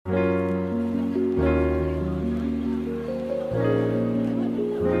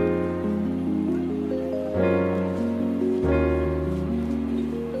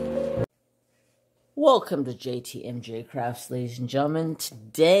Welcome to JTMJ Crafts, ladies and gentlemen.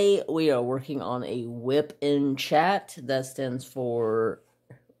 Today we are working on a whip in chat. That stands for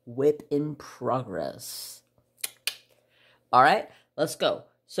whip in progress. Alright, let's go.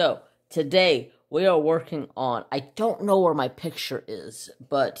 So, today we are working on, I don't know where my picture is,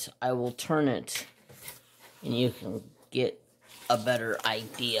 but I will turn it and you can get a better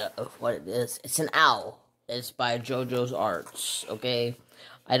idea of what it is. It's an owl. It's by JoJo's Arts, okay?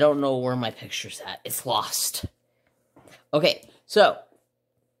 I don't know where my picture's at. It's lost. Okay, so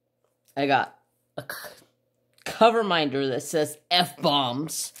I got a cover reminder that says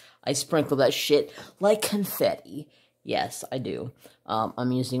F-bombs. I sprinkle that shit like confetti. Yes, I do.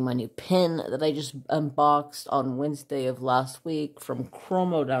 I'm using my new pen that I just unboxed on Wednesday of last week from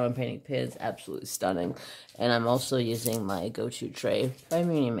Chromo Diamond Painting Pens. Absolutely stunning. And I'm also using my go-to tray by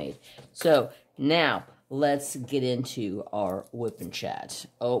Made. So, now let's get into our whip and chat.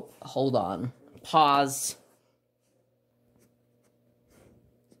 Oh, hold on. Pause.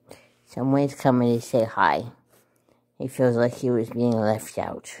 Someone's coming to say hi. He feels like he was being left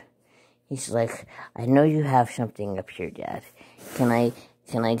out. He's like, I know you have something up here, Dad. Can I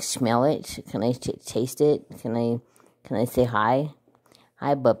smell it? Can I taste it? Can I say hi?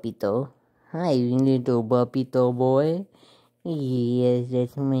 Hi, Bupito. Hi, little Bupito boy. Yes,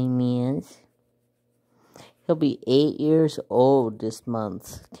 that's my man's. He'll be 8 years old this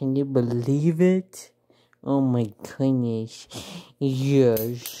month. Can you believe it? Oh my goodness.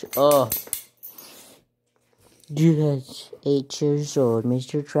 Yes. Oh. Yes, 8 years old,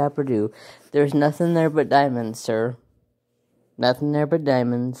 Mr. Trapperdo. There's nothing there but diamonds, sir. Nothing there but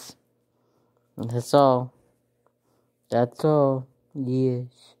diamonds. That's all. That's all. Yes.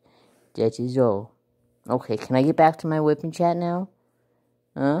 That is all. Okay, can I get back to my whipping chat now?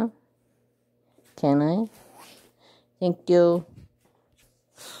 Huh? Can I? Thank you.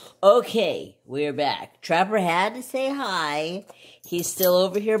 Okay, we're back. Trapper had to say hi. He's still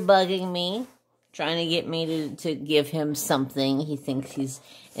over here bugging me, trying to get me to give him something. He thinks he's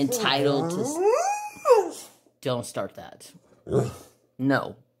entitled to... Don't start that.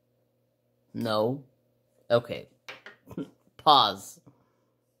 No. No. Okay. Pause.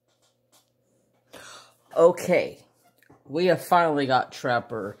 Okay. We have finally got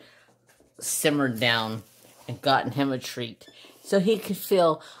Trapper simmered down and gotten him a treat so he could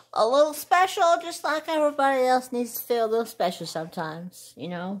feel a little special, just like everybody else needs to feel a little special sometimes, you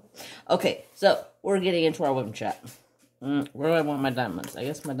know? Okay, so we're getting into our whip chat. Where do I want my diamonds? I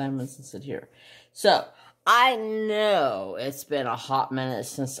guess my diamonds can sit here. So, I know it's been a hot minute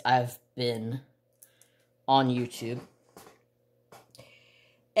since I've been on YouTube,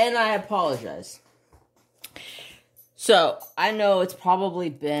 and I apologize. So, I know it's probably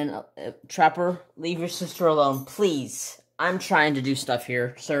been... Trapper, leave your sister alone, please. I'm trying to do stuff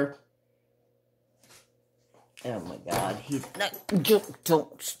here, sir. Oh my god, he's... No,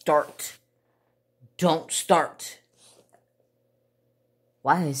 don't start. Don't start.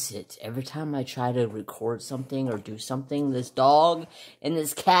 Why is it every time I try to record something or do something, this dog and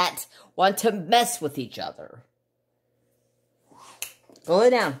this cat want to mess with each other? Go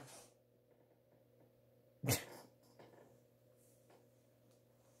lay down.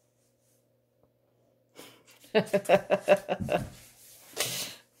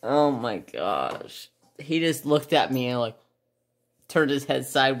 Oh my gosh. He just looked at me and like turned his head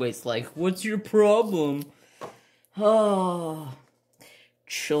sideways like, what's your problem? Oh,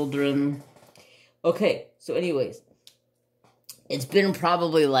 children. Okay, so anyways, it's been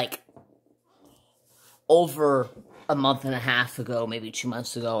probably like over a month and a half ago, maybe 2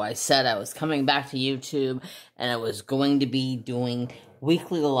 months ago, I said I was coming back to YouTube and I was going to be doing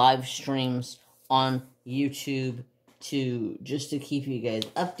weekly live streams on YouTube just to keep you guys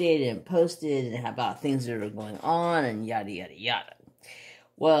updated and posted and about things that are going on and yada yada yada.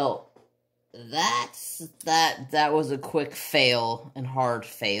 Well, that was a quick fail and hard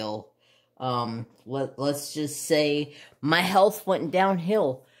fail. Let's just say my health went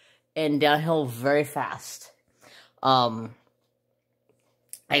downhill and downhill very fast. I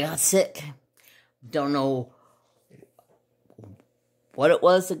got sick. Don't know what it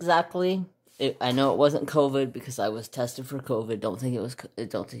was exactly. I know it wasn't COVID because I was tested for COVID. Don't think it was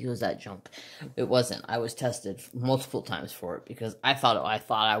that junk. It wasn't. I was tested multiple times for it because I thought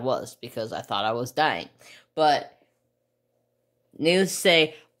I was dying. But needless to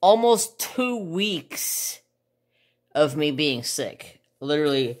say, almost 2 weeks of me being sick.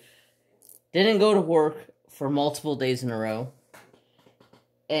 Literally didn't go to work for multiple days in a row.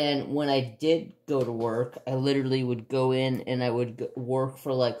 And when I did go to work, I literally would go in and I would work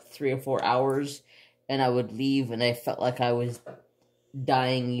for like 3 or 4 hours. And I would leave and I felt like I was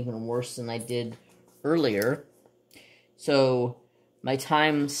dying even worse than I did earlier. So my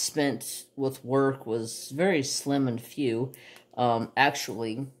time spent with work was very slim and few.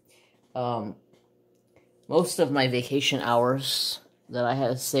 Actually, most of my vacation hours that I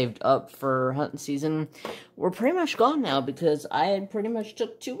had saved up for hunting season were pretty much gone now because I had pretty much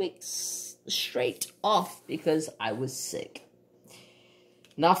took 2 weeks straight off because I was sick.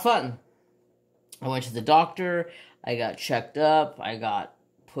 Not fun. I went to the doctor, I got checked up, I got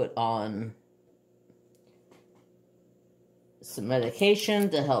put on some medication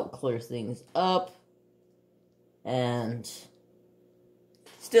to help clear things up, and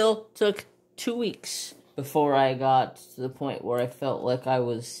still took 2 weeks before I got to the point where I felt like I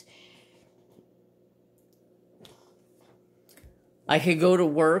could go to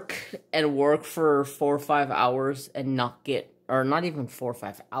work and work for 4 or 5 hours and not get, or not even 4 or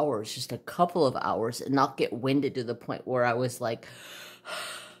 5 hours, just a couple of hours, and not get winded to the point where I was like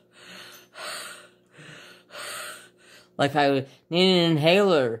I needed an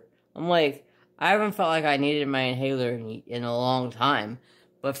inhaler. I'm like, I haven't felt like I needed my inhaler in a long time.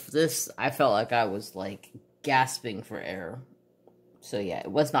 But for this, I felt like I was, like, gasping for air. So, yeah,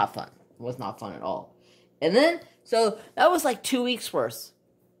 it was not fun. It was not fun at all. And then, so, that was like 2 weeks worth.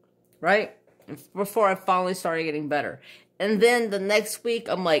 Right? Before I finally started getting better. And then the next week,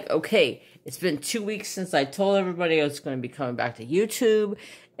 I'm like, okay, it's been 2 weeks since I told everybody I was going to be coming back to YouTube.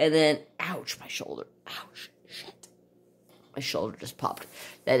 And then, ouch, my shoulder. Ouch. My shoulder just popped.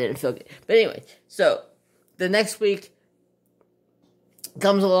 That didn't feel good. But anyway, so the next week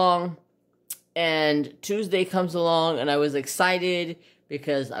comes along, and Tuesday comes along, and I was excited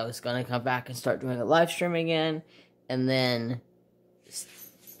because I was going to come back and start doing a live stream again. And then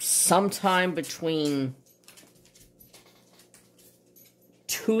sometime between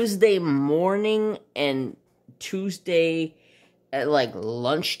Tuesday morning and Tuesday at like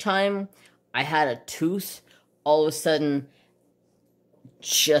lunchtime, I had a tooth all of a sudden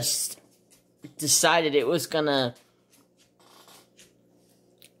just decided it was gonna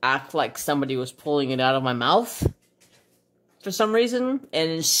act like somebody was pulling it out of my mouth for some reason, and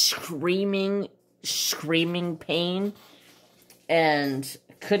is screaming pain, and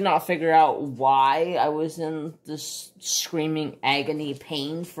could not figure out why I was in this screaming agony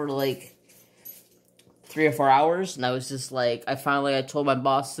pain for like 3 or 4 hours. And I was just like, I told my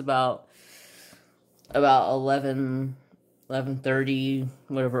boss about 11:30,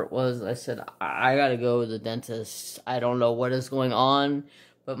 whatever it was. I said, I gotta go to the dentist. I don't know what is going on,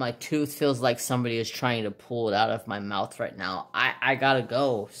 but my tooth feels like somebody is trying to pull it out of my mouth right now. I gotta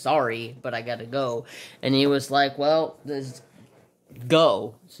go. Sorry, but I gotta go. And he was like, well, just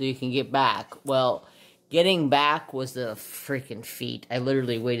go so you can get back. Well, getting back was a freaking feat. I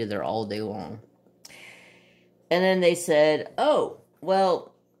literally waited there all day long. And then they said, oh,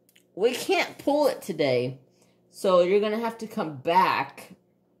 well, we can't pull it today, so you're going to have to come back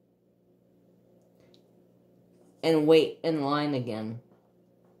and wait in line again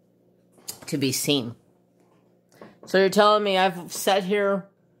to be seen. So you're telling me I've sat here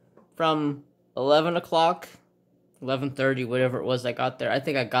from 11 o'clock, 11:30, whatever it was I got there. I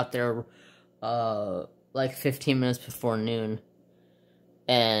think I got there like 15 minutes before noon.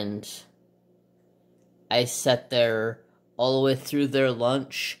 And I sat there all the way through their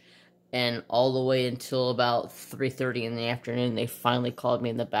lunch, and all the way until about 3:30 in the afternoon, they finally called me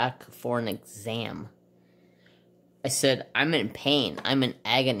in the back for an exam. I said, I'm in pain. I'm in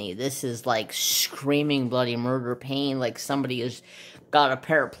agony. This is like screaming bloody murder pain, like somebody has got a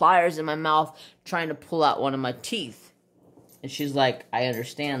pair of pliers in my mouth trying to pull out one of my teeth. And she's like, I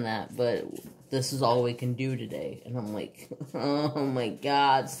understand that, but this is all we can do today. And I'm like, oh my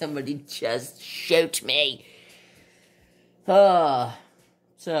God, somebody just shoot me. So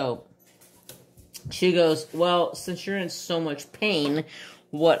she goes, well, since you're in so much pain,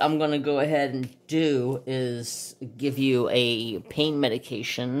 what I'm going to go ahead and do is give you a pain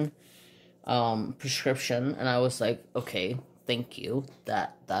medication prescription. And I was like, okay, thank you.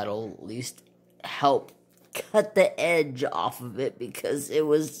 That'll at least help cut the edge off of it, because it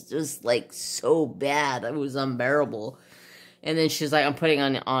was just like so bad. It was unbearable. And then she's like, I'm putting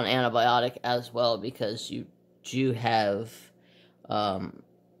on antibiotic as well, because you do have a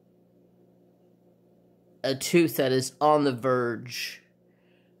tooth that is on the verge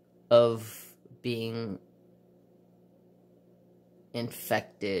of being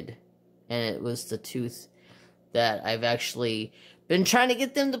infected. And it was the tooth that I've actually been trying to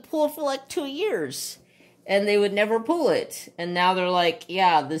get them to pull for like 2 years. And they would never pull it. And now they're like,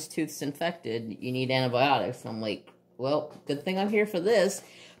 yeah, this tooth's infected. You need antibiotics. And I'm like, well, good thing I'm here for this.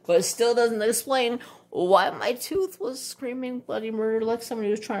 But it still doesn't explain why my tooth was screaming bloody murder like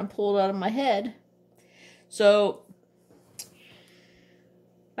somebody was trying to pull it out of my head. So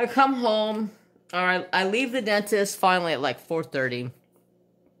I come home, or I leave the dentist finally at like 4:30.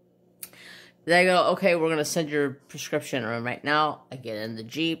 They go, okay, we're going to send your prescription in right now. I get in the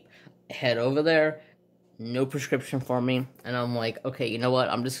Jeep, head over there, no prescription for me. And I'm like, okay, you know what?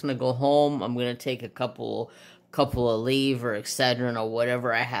 I'm just going to go home. I'm going to take a couple of leave or Excedrin or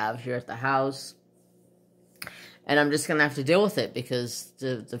whatever I have here at the house. And I'm just going to have to deal with it because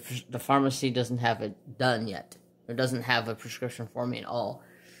the pharmacy doesn't have it done yet. It doesn't have a prescription for me at all.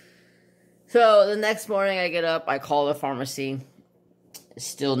 So the next morning I get up, I call the pharmacy.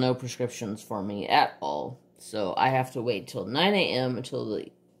 Still no prescriptions for me at all. So I have to wait till 9 a.m. until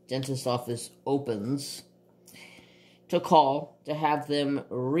the dentist office opens to call, to have them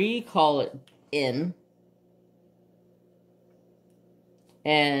recall it in.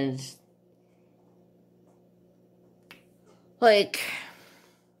 And like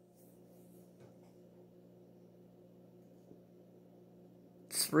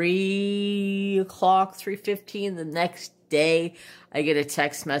 3:15 the next day, I get a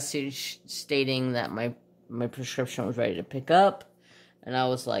text message stating that my prescription was ready to pick up. And I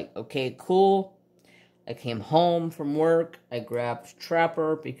was like, okay, cool. I came home from work. I grabbed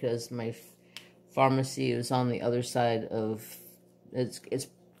Trapper because my pharmacy was on the other side of, it's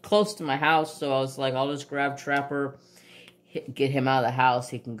close to my house. So I was like, I'll just grab Trapper, get him out of the house.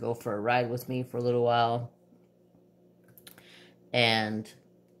 He can go for a ride with me for a little while. And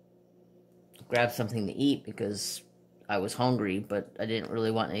grab something to eat because I was hungry, but I didn't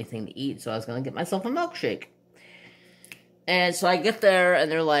really want anything to eat, so I was going to get myself a milkshake. And so I get there, and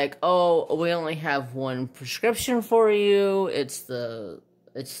they're like, oh, we only have one prescription for you. It's the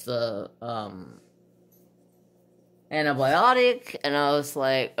antibiotic. And I was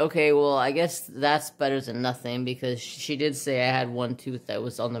like, okay, well, I guess that's better than nothing, because she did say I had one tooth that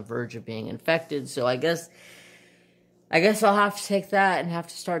was on the verge of being infected, so I guess I'll have to take that and have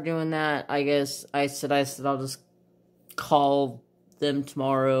to start doing that. I said I'll just call them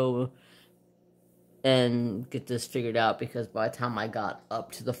tomorrow and get this figured out, because by the time I got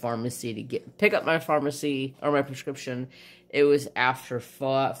up to the pharmacy to pick up my prescription, it was after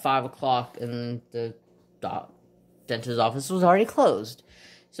 5 o'clock and the dentist's office was already closed.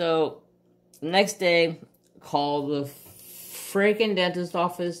 So the next day, call the freaking dentist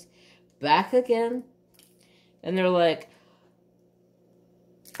office back again. And they're like,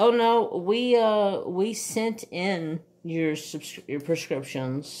 oh no, we sent in your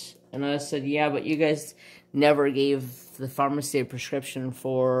prescriptions. And I said, yeah, but you guys never gave the pharmacy a prescription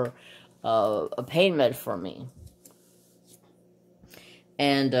for a pain med for me.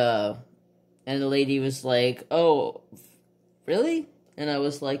 And the lady was like, oh, really? And I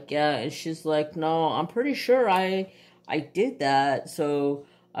was like, yeah. And she's like, no, I'm pretty sure I did that. So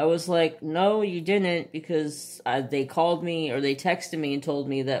I was like, no, you didn't, because they called me, or they texted me and told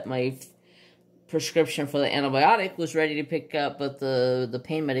me that my prescription for the antibiotic was ready to pick up, but the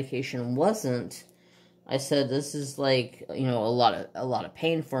pain medication wasn't. I said, this is like, you know, a lot of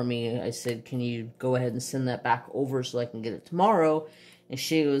pain for me. I said, can you go ahead and send that back over so I can get it tomorrow? And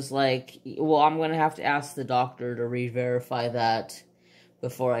she was like, well, I'm going to have to ask the doctor to re-verify that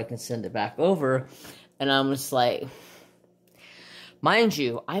before I can send it back over. And I'm just like, mind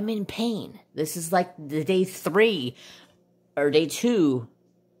you, I'm in pain. This is like the day 3, or day 2.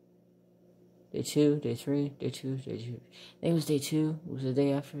 Day 2, day 3, day 2, day 2. I think it was day 2. It was the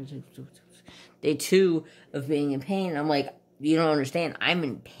day after. Day 2 of being in pain. I'm like, you don't understand. I'm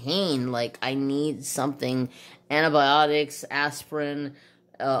in pain. Like, I need something. Antibiotics, aspirin,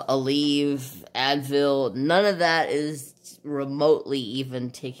 Aleve, Advil. None of that is remotely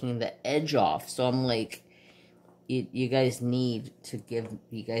even taking the edge off. So I'm like, you guys need to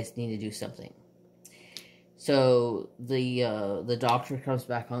do something. So the doctor comes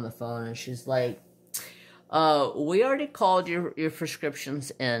back on the phone, and she's like, we already called your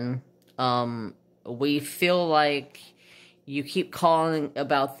prescriptions in. We feel like you keep calling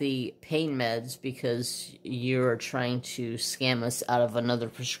about the pain meds because you're trying to scam us out of another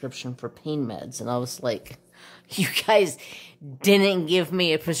prescription for pain meds. And I was like, you guys didn't give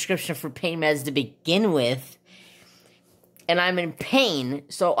me a prescription for pain meds to begin with. And I'm in pain,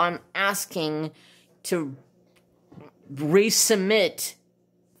 so I'm asking to resubmit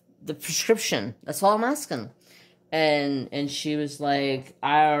the prescription. That's all I'm asking. And she was like,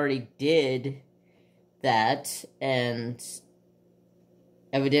 I already did that, and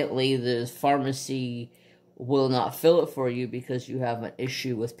evidently the pharmacy will not fill it for you because you have an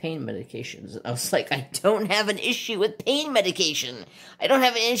issue with pain medications. And I was like, I don't have an issue with pain medication. I don't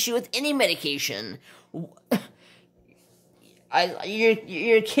have an issue with any medication.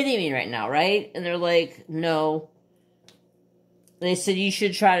 you're kidding me right now, right? And they're like, no. They said you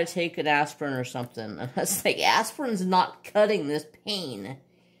should try to take an aspirin or something. And I was like, aspirin's not cutting this pain.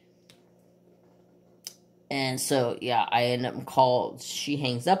 And so, yeah, I end up she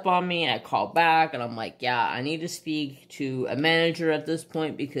hangs up on me, and I call back, and I'm like, yeah, I need to speak to a manager at this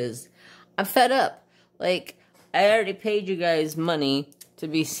point because I'm fed up. Like, I already paid you guys money to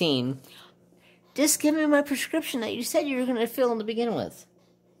be seen. Just give me my prescription that you said you were going to fill to begin with.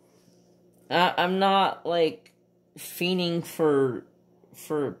 I'm not, like, fiending for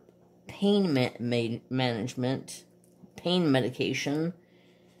pain management, pain medication,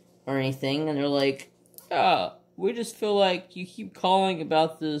 or anything. And they're like, yeah, we just feel like you keep calling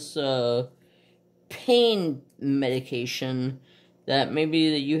about this pain medication, that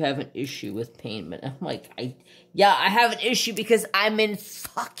maybe that you have an issue with pain. But I'm like, yeah, I have an issue because I'm in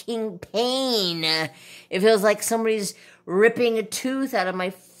fucking pain. It feels like somebody's ripping a tooth out of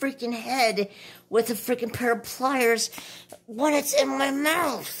my freaking head with a freaking pair of pliers when it's in my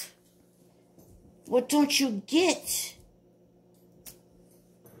mouth. What don't you get?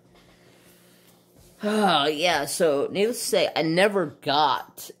 Oh, yeah, so needless to say, I never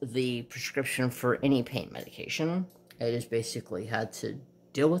got the prescription for any pain medication. I just basically had to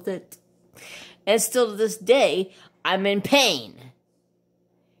deal with it. And still to this day, I'm in pain.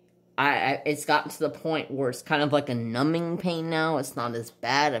 It's gotten to the point where it's kind of like a numbing pain now. It's not as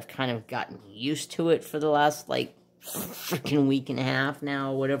bad. I've kind of gotten used to it for the last, like, freaking week and a half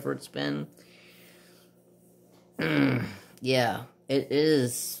now, whatever it's been. Yeah. It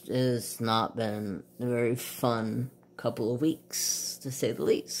is not been a very fun couple of weeks, to say the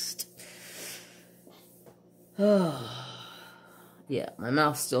least. Yeah, my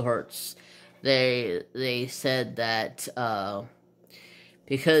mouth still hurts. They said that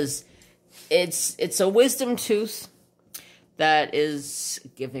because it's a wisdom tooth that is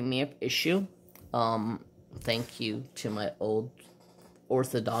giving me an issue. Thank you to my old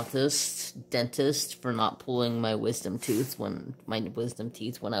dentist for not pulling my wisdom teeth when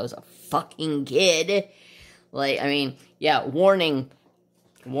I was a fucking kid. Like, I mean, yeah, warning,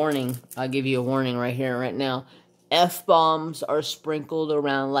 I'll give you a warning right here, right now. F-bombs are sprinkled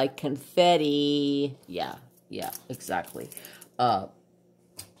around like confetti. Yeah, exactly.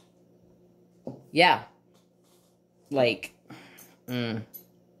 Yeah. Like,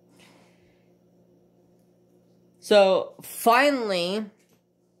 So, finally,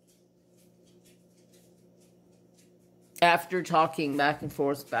 after talking back and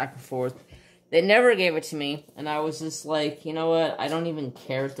forth, they never gave it to me, and I was just like, you know what, I don't even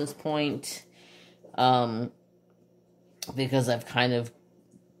care at this point, because I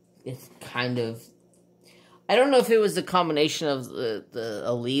don't know if it was the combination of the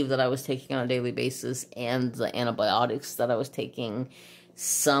Aleve that I was taking on a daily basis and the antibiotics that I was taking.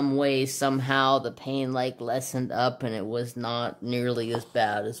 Some way, somehow, the pain, like, lessened up, and it was not nearly as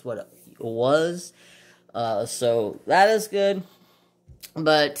bad as what it was. So, that is good.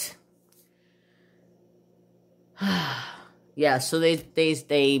 But, yeah, so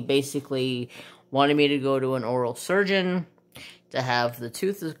they basically wanted me to go to an oral surgeon to have the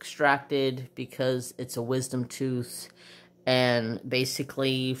tooth extracted because it's a wisdom tooth. And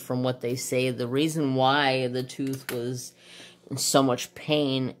basically, from what they say, the reason why the tooth was in so much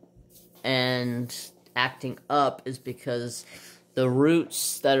pain and acting up is because the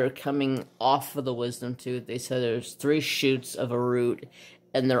roots that are coming off of the wisdom tooth, they said there's 3 shoots of a root,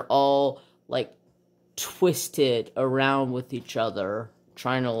 and they're all, like, twisted around with each other,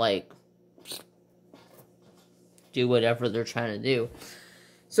 trying to, like, do whatever they're trying to do.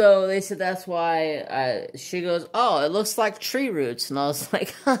 So they said that's why. She goes, oh, it looks like tree roots. And I was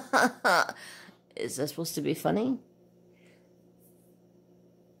like, is that supposed to be funny?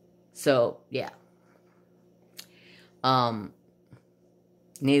 So, yeah.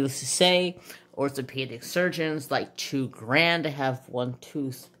 Needless to say, orthopedic surgeons like $2,000 to have one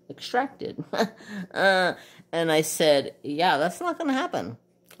tooth extracted. And I said, yeah, that's not going to happen.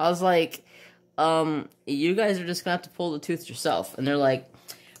 I was like, you guys are just going to have to pull the tooth yourself. And they're like,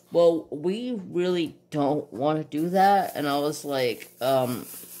 well, we really don't want to do that. And I was like, I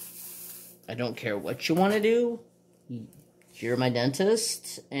don't care what you want to do. You're my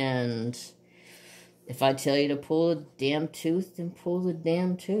dentist, and if I tell you to pull a damn tooth, then pull the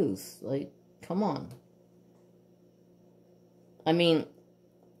damn tooth. Like, come on. I mean,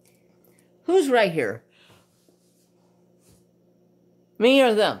 who's right here? Me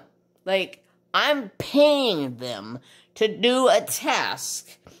or them? Like, I'm paying them to do a task,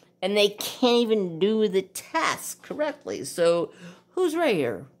 and they can't even do the task correctly. So, who's right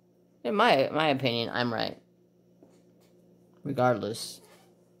here? In my opinion, I'm right. Regardless,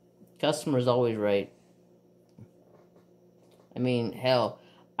 customer's always right. I mean, hell,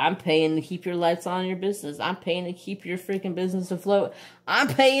 I'm paying to keep your lights on in your business. I'm paying to keep your freaking business afloat. I'm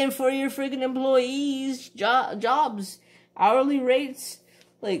paying for your freaking employees' jobs, hourly rates.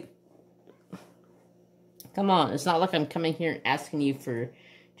 Like, come on. It's not like I'm coming here and asking you to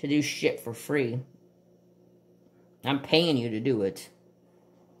do shit for free. I'm paying you to do it.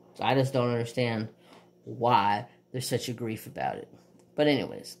 So I just don't understand why there's such a grief about it. But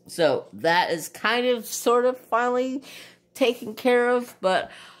anyways, so that is kind of, sort of, finally taken care of, but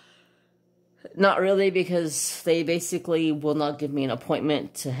not really, because they basically will not give me an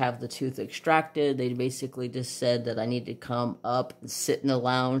appointment to have the tooth extracted. They basically just said that I need to come up and sit in the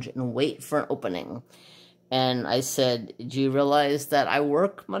lounge and wait for an opening. And I said, do you realize that I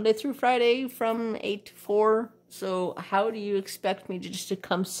work Monday through Friday from 8 to 4? So how do you expect me just to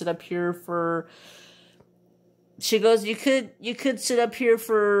come sit up here for... She goes, you could sit up here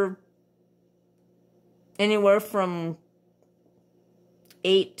for anywhere from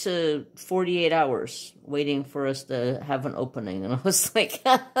 8 to 48 hours waiting for us to have an opening. And I was like,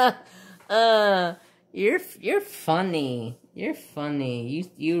 you're funny. You're funny.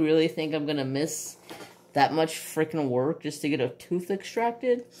 You really think I'm gonna miss that much freaking work just to get a tooth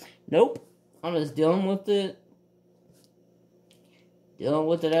extracted? Nope. I'm just dealing with it. Dealing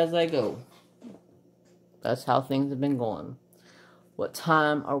with it as I go. That's how things have been going. What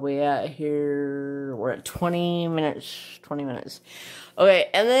time are we at here? We're at 20 minutes. 20 minutes. Okay,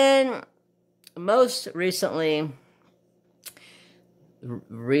 and then most recently, the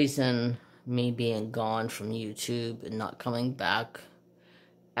reason me being gone from YouTube and not coming back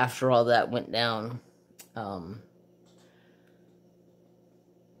after all that went down, I'm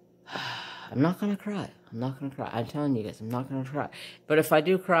not gonna cry. I'm not gonna cry. I'm telling you guys, I'm not gonna cry. But if I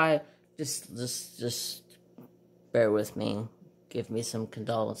do cry, just bear with me. Give me some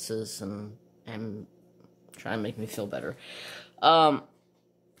condolences and try and make me feel better.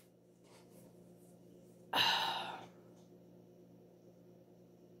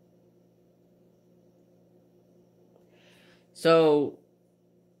 So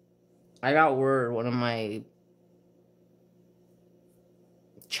I got word one of my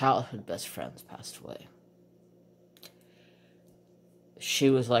childhood best friends passed away. She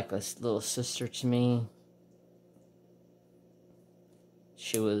was like a little sister to me.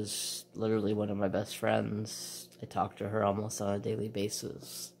 She was literally one of my best friends. I talk to her almost on a daily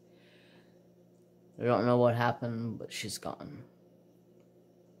basis. I don't know what happened, but she's gone.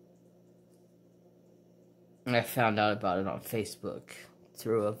 And I found out about it on Facebook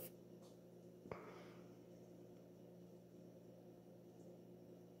through a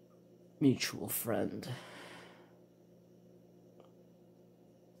mutual friend.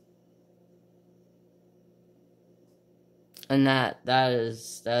 And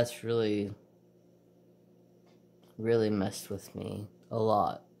that's really messed with me a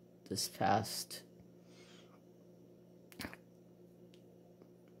lot this past,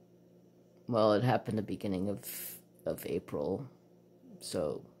 well, it happened the beginning of April,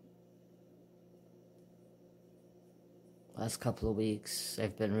 so last couple of weeks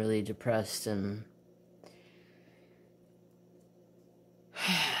I've been really depressed and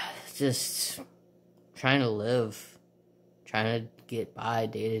just trying to live, trying to get by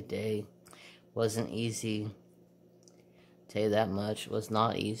day to day. Wasn't easy. Tell you that much. It was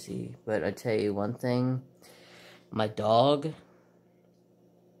not easy. But I tell you one thing, my dog,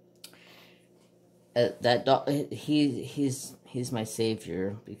 that dog, he's my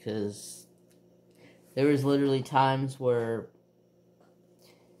savior, because there was literally times where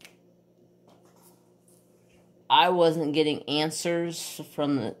I wasn't getting answers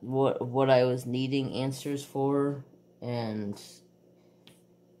from what I was needing answers for, and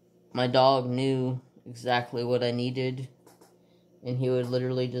my dog knew exactly what I needed, and he would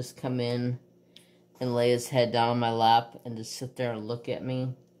literally just come in and lay his head down on my lap and just sit there and look at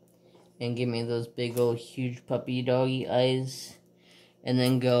me and give me those big old huge puppy doggy eyes, and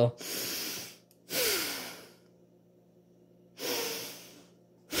then go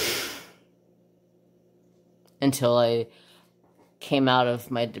until I came out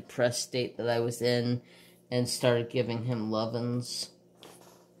of my depressed state that I was in and started giving him lovin's.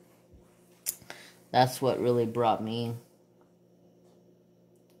 That's what really brought me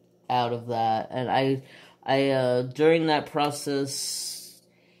out of that. And I during that process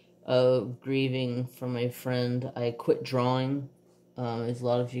of grieving for my friend, I quit drawing. As a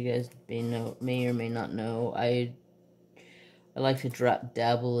lot of you guys may or may not know, I like to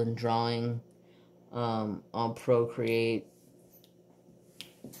dabble in drawing on Procreate,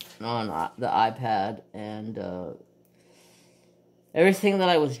 on the iPad, and everything that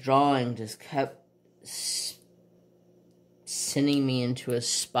I was drawing just kept sending me into a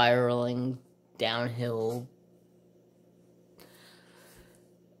spiraling downhill,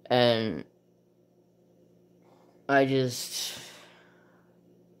 and I just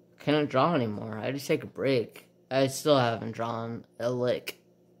couldn't draw anymore. I had to take a break. I still haven't drawn a lick.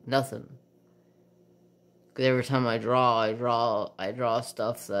 Nothing. Because every time I draw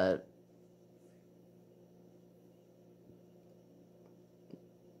stuff that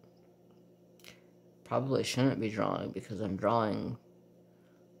probably shouldn't be drawing, because I'm drawing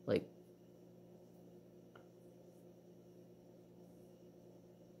like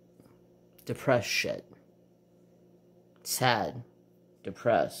depressed shit. Sad.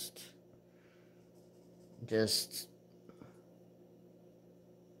 Depressed. Just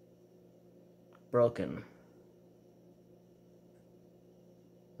broken.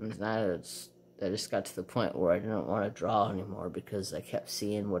 And I just got to the point where I didn't want to draw anymore, because I kept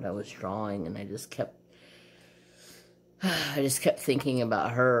seeing what I was drawing, and I just kept thinking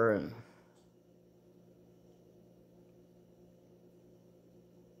about her, and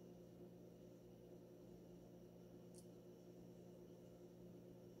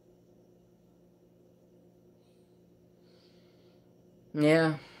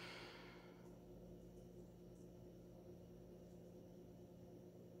yeah.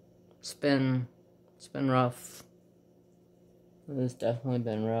 It's been rough. It's definitely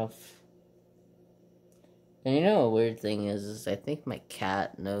been rough. And you know, a weird thing is I think my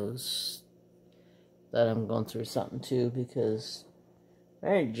cat knows that I'm going through something too, because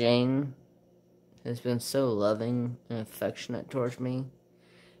Mary Jane has been so loving and affectionate towards me.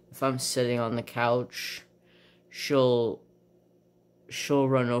 If I'm sitting on the couch, she'll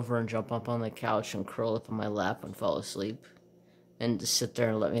run over and jump up on the couch and curl up in my lap and fall asleep, and just sit there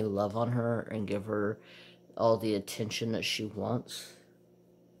and let me love on her and give her all the attention that she wants.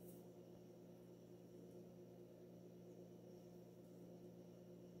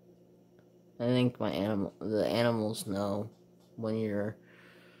 I think the animals know when you're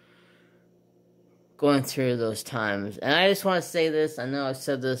going through those times. And I just want to say this. I know I've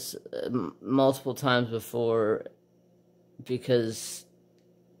said this multiple times before, because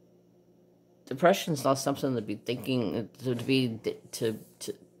depression is not something to be thinking, what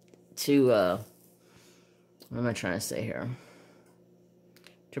am I trying to say here?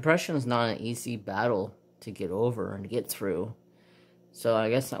 Depression is not an easy battle to get over and get through. So I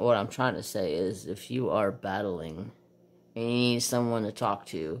guess what I'm trying to say is, if you are battling and you need someone to talk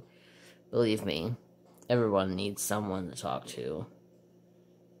to, believe me, everyone needs someone to talk to.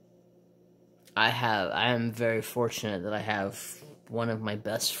 I am very fortunate that I have one of my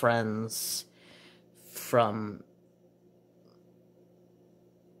best friends from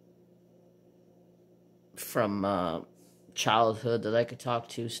childhood that I could talk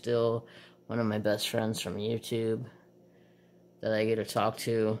to still. One of my best friends from YouTube that I get to talk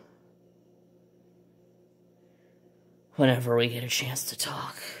to whenever we get a chance to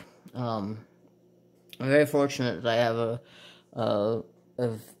talk. I'm very fortunate that I have a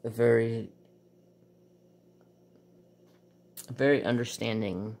very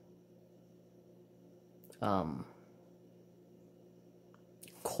understanding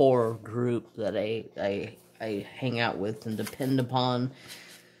core group that I hang out with and depend upon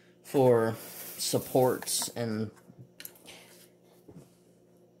for supports, and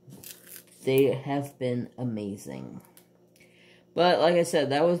they have been amazing. But like I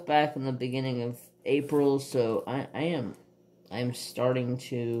said, that was back in the beginning of April, so I'm starting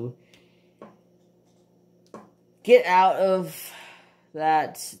to get out of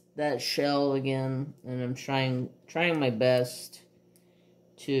that shell again, and I'm trying my best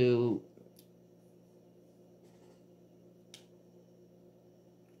to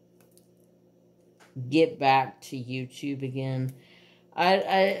get back to YouTube again.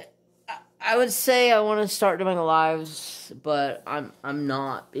 I would say I want to start doing lives, but I'm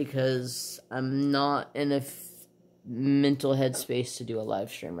not, because I'm not in a mental headspace to do a live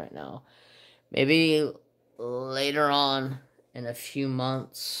stream right now. Maybe later on in a few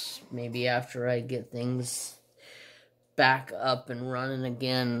months, maybe after I get things back up and running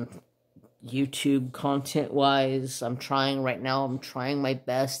again, YouTube content wise. I'm trying my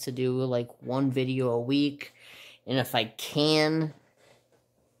best to do like one video a week, and if I can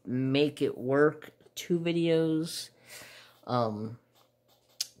make it work, 2 videos,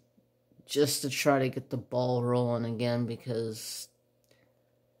 just to try to get the ball rolling again, because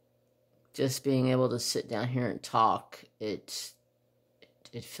just being able to sit down here and talk, it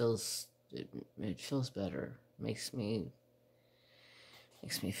feels better. Makes me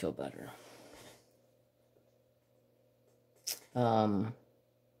feel better. Um,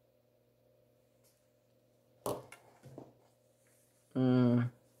 mm,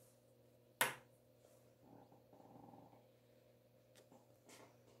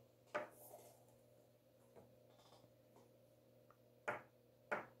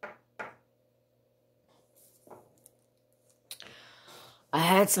 I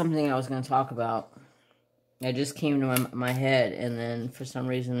had something I was going to talk about. It just came to my head, and then for some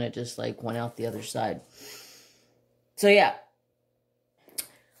reason it just like went out the other side. So yeah,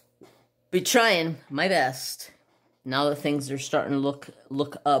 be trying my best now that things are starting to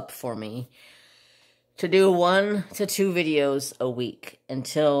look up for me to do 1 to 2 videos a week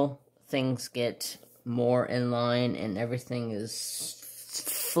until things get more in line and everything is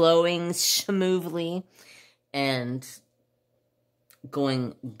flowing smoothly and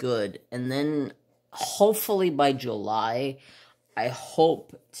going good. And then hopefully by July, I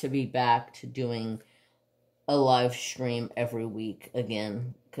hope to be back to doing a live stream every week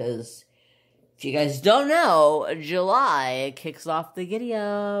again. Because if you guys don't know, July kicks off the Giddy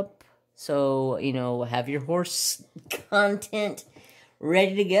Up. So, you know, have your horse content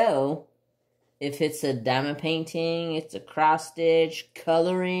ready to go. If it's a diamond painting, it's a cross stitch,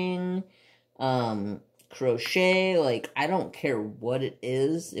 coloring, crochet, like, I don't care what it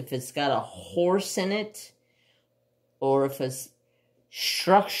is. If it's got a horse in it, or if it's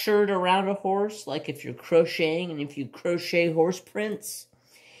structured around a horse, like if you're crocheting and if you crochet horse prints,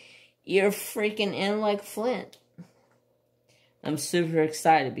 you're freaking in like Flint. I'm super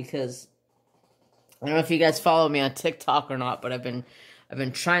excited because I don't know if you guys follow me on TikTok or not, but I've been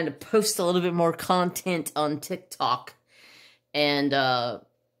trying to post a little bit more content on TikTok, and I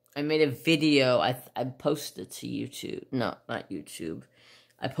made a video. I posted it to YouTube. No, not YouTube.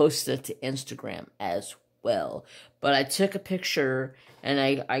 I posted it to Instagram as well. But I took a picture and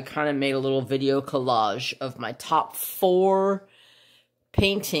I kind of made a little video collage of my top 4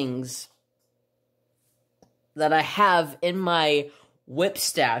 paintings that I have in my whip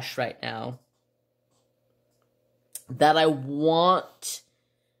stash right now that I want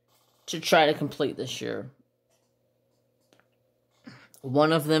to try to complete this year.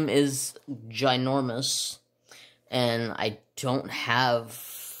 One of them is ginormous, and I don't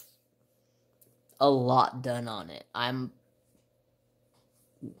have a lot done on it. I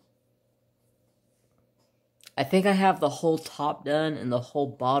think I have the whole top done and the whole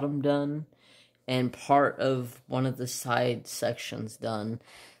bottom done, and part of one of the side sections done.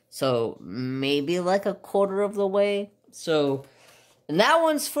 So, maybe like a quarter of the way. So, and that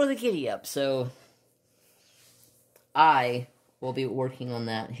one's for the Giddy Up, so I will be working on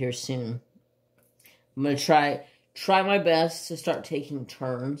that here soon. I'm going to try my best to start taking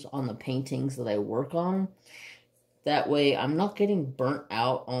turns on the paintings that I work on. That way, I'm not getting burnt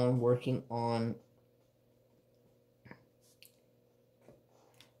out on working on,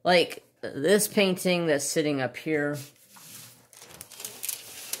 like, this painting that's sitting up here.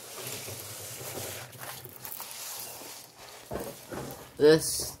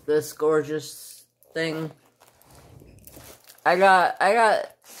 This gorgeous thing. I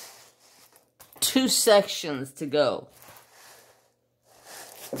got 2 sections to go.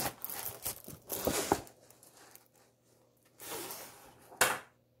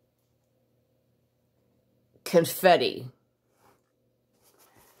 Confetti.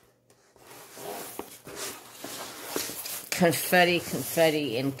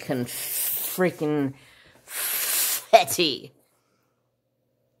 Confetti, and freaking fetty.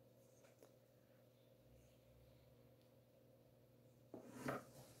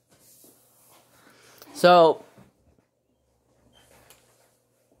 So,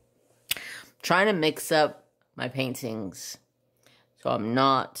 trying to mix up my paintings so I'm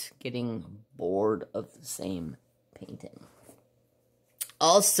not getting bored of the same painting.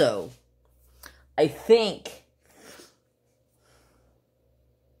 Also, I think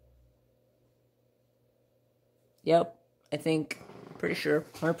pretty sure,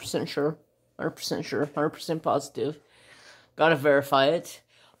 100% sure, 100% sure, 100% positive. Gotta verify it.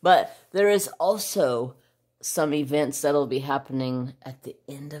 But there is also some events that'll be happening at the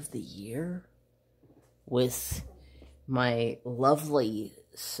end of the year with my lovely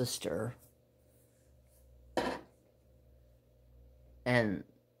sister and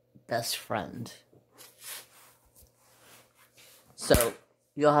best friend. So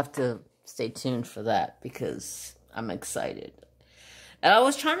you'll have to stay tuned for that because I'm excited. And I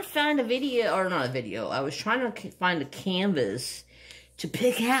was trying to find a video, or not a video, I was trying to find a canvas to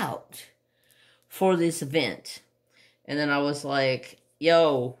pick out for this event. And then I was like,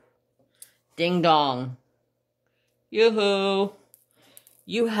 yo, ding dong, yoo-hoo,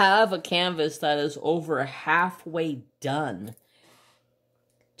 you have a canvas that is over halfway done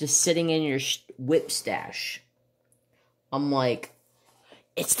just sitting in your whip stash. I'm like,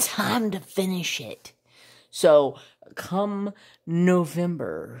 it's time to finish it. So, come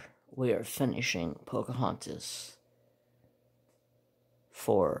November, we are finishing Pocahontas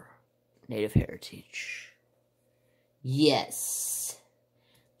for Native Heritage. Yes.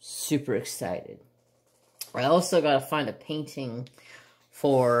 Super excited. I also gotta find a painting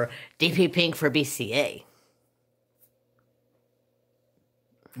for DP Pink for BCA.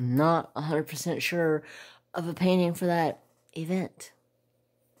 Not 100% sure of a painting for that event.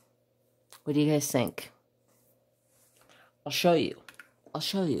 What do you guys think? I'll show you. I'll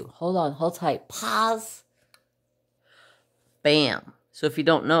show you. Hold on. Hold tight. Pause. Bam. So if you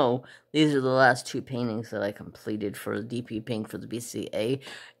don't know, these are the last 2 paintings that I completed for DP Pink for the BCA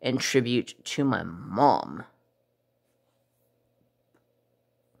in tribute to my mom.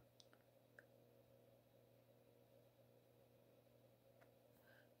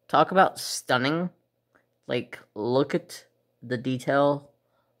 Talk about stunning. Like, look at the detail.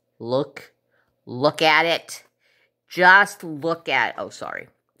 Look at it. Just look at it. Oh, sorry.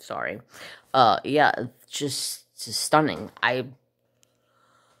 Yeah, just stunning. I'm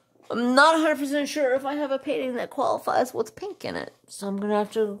not 100% sure if I have a painting that qualifies with pink in it. So I'm going to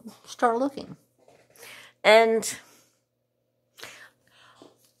have to start looking. And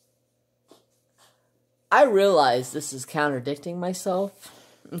I realize this is contradicting myself.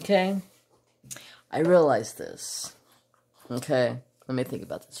 Okay? I realize this. Okay? Let me think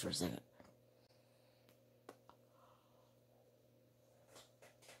about this for a second.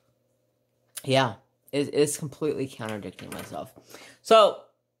 Yeah, it's completely contradicting myself. So,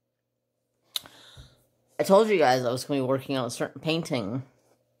 I told you guys I was going to be working on a certain painting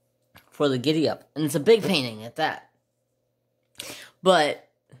for the Giddy Up. And it's a big painting at that. But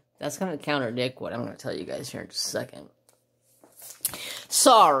that's going to contradict what I'm going to tell you guys here in just a second.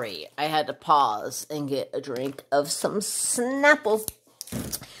 Sorry, I had to pause and get a drink of some Snapple.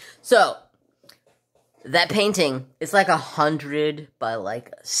 So, that painting is like 100 by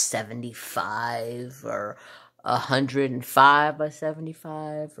like 75 or 105 by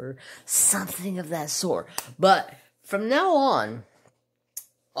 75 or something of that sort. But from now on,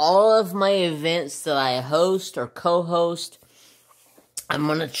 all of my events that I host or co-host, I'm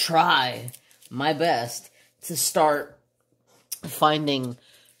going to try my best to start finding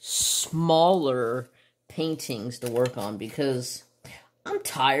smaller paintings to work on, because I'm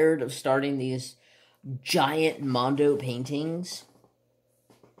tired of starting these giant Mondo paintings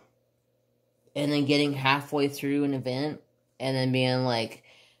and then getting halfway through an event and then being like,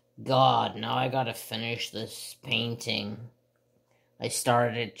 God, now I gotta finish this painting. I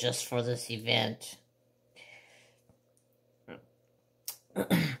started it just for this event.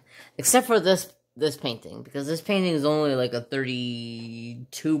 Except for this painting, because this painting is only like a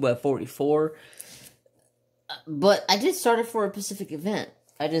 32 by 44. But I did start it for a Pacific event.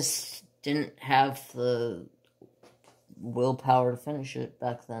 I just didn't have the willpower to finish it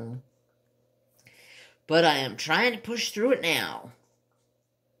back then. But I am trying to push through it now.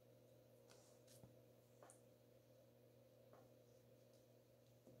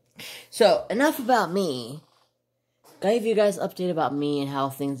 So, enough about me. I gave you guys an update about me and how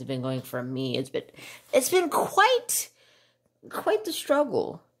things have been going for me. It's been quite the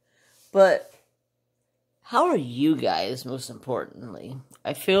struggle. But how are you guys, most importantly?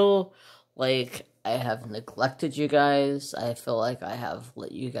 I feel like I have neglected you guys. I feel like I have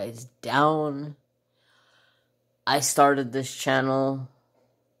let you guys down. I started this channel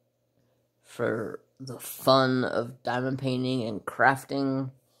for the fun of diamond painting and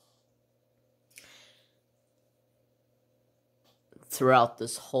crafting. Throughout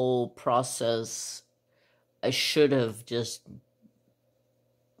this whole process, I should have just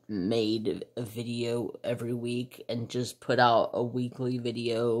made a video every week and just put out a weekly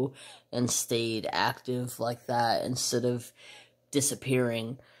video and stayed active like that instead of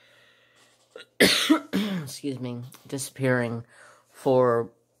disappearing. Excuse me, disappearing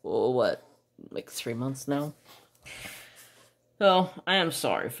for what, like 3 months now? So I am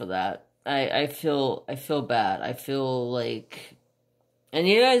sorry for that. I feel bad. I feel like, and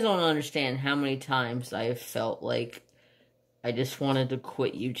you guys don't understand how many times I have felt like I just wanted to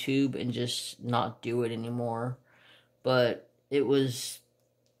quit YouTube and just not do it anymore. But it was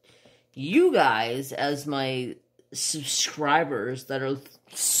you guys, as my subscribers, that are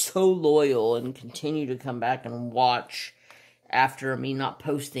so loyal and continue to come back and watch after me not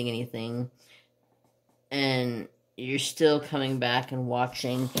posting anything. And you're still coming back and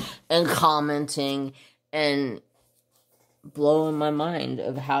watching and commenting and blowing my mind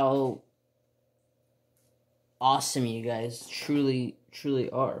of how awesome you guys truly truly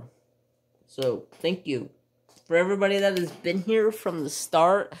are. So, thank you. For everybody that has been here from the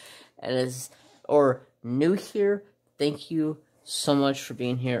start and or new here, thank you so much for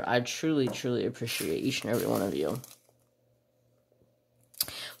being here. I truly, truly appreciate each and every one of you.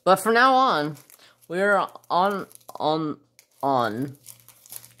 But from now on, we're on.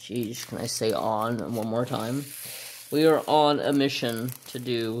 Jeez, can I say on one more time? We are on a mission to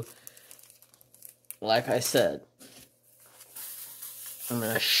do, like I said, I'm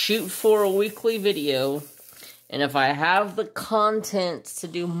going to shoot for a weekly video, and if I have the content to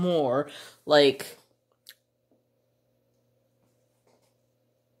do more, like,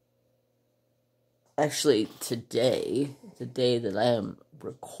 actually today, the day that I am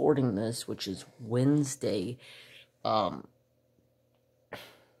recording this, which is Wednesday,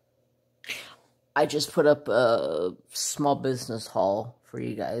 I just put up a small business haul for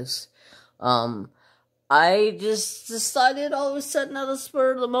you guys. I just decided all of a sudden, out of the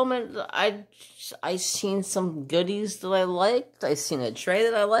spur of the moment, I seen some goodies that I liked. I seen a tray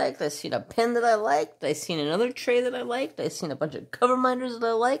that I liked. I seen a pen that I liked. I seen another tray that I liked. I seen a bunch of cover minders that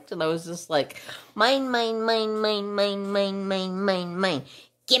I liked, and I was just like, mine.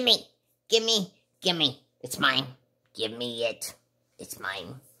 Gimme. It's mine. Give me it. It's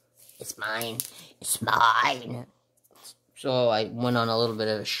mine. It's mine. It's mine. So I went on a little bit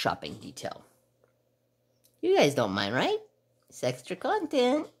of a shopping detail. You guys don't mind, right? It's extra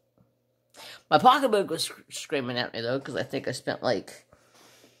content. My pocketbook was screaming at me, though, because I think I spent, like,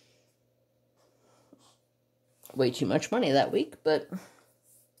 way too much money that week, but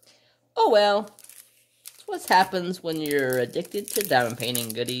oh well. It's what happens when you're addicted to diamond painting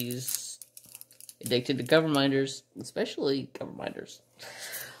goodies. Addicted to cover minders, especially cover minders.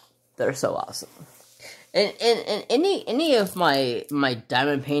 They're so awesome. And any of my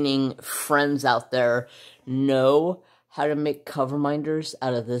diamond painting friends out there know how to make cover minders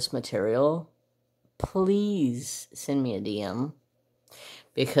out of this material, please send me a DM,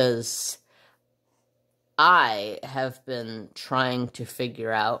 because I have been trying to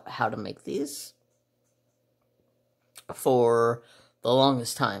figure out how to make these for the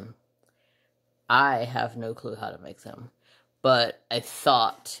longest time. I have no clue how to make them, but I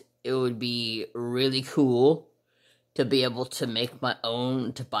thought it would be really cool to be able to make my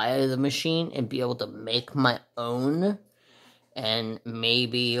own, to buy the machine and be able to make my own, and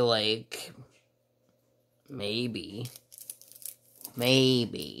maybe, like, maybe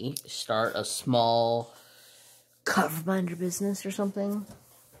start a small cover binder business or something.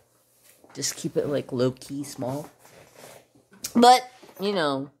 Just keep it, like, low-key small. But, you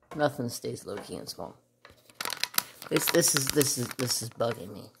know, nothing stays low-key and small. This is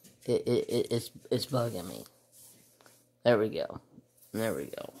bugging me. It's bugging me. There we go.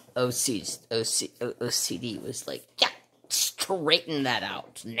 OCD was like, yeah, straighten that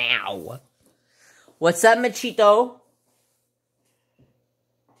out now. What's that, Machito?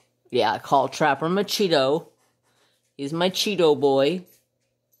 Yeah, I call Trapper Machito. He's my Cheeto boy.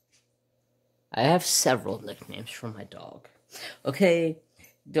 I have several nicknames for my dog. Okay,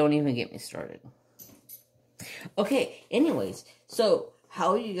 don't even get me started. Okay, anyways, so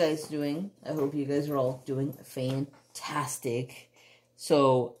how are you guys doing? I hope you guys are all doing fantastic.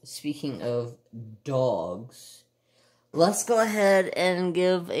 So, speaking of dogs, let's go ahead and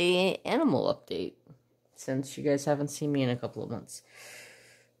give a animal update, since you guys haven't seen me in a couple of months.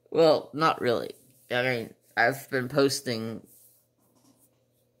 Well, not really. I mean, I've been posting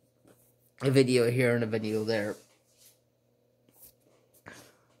a video here and a video there.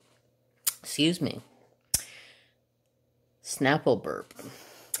 Excuse me. Snapple burp.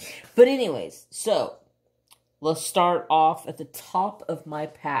 But anyways, so let's start off at the top of my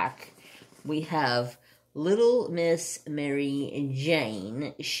pack. We have Little Miss Mary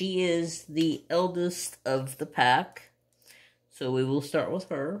Jane. She is the eldest of the pack, so we will start with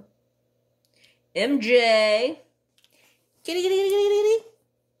her. MJ. Kitty.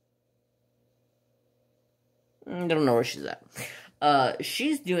 I don't know where she's at.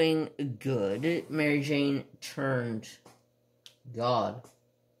 She's doing good. Mary Jane turned... God.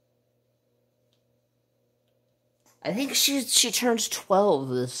 I think she turns 12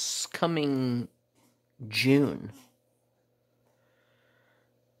 this coming June.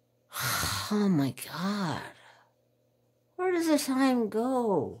 Oh my God. Where does the time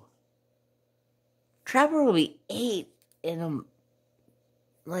go? Trapper will be 8 in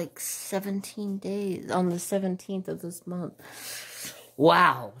like 17 days, on the 17th of this month.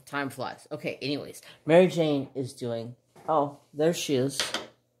 Wow, time flies. Okay, anyways, Mary Jane is doing... Oh, there she is.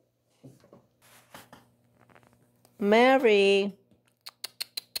 Mary.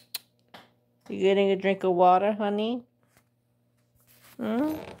 You getting a drink of water, honey?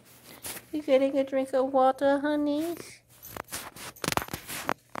 Hmm? You getting a drink of water, honey?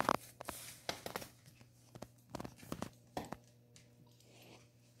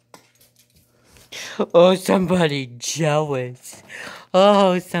 Oh, somebody jealous.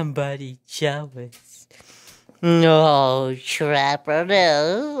 Oh, somebody jealous. No, Trapper,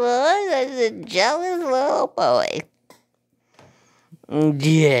 no. Oh, that's a jealous little boy.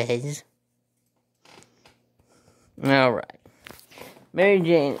 Yes. Alright. Mary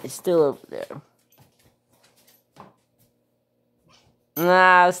Jane is still over there.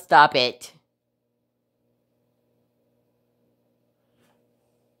 Ah, stop it.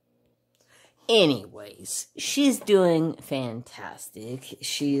 Anyways, she's doing fantastic.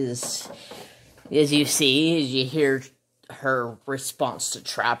 She's, as you see, as you hear her response to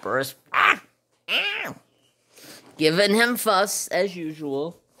Trapper is giving him fuss, as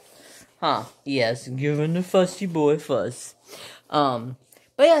usual. Huh, yes, giving the fussy boy fuss. But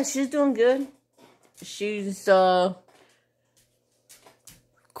yeah, she's doing good. She's,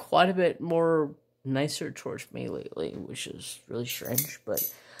 quite a bit more nicer towards me lately, which is really strange,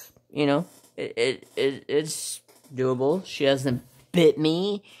 but, you know, it's doable. She hasn't bit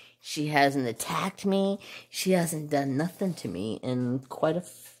me. She hasn't attacked me. She hasn't done nothing to me in quite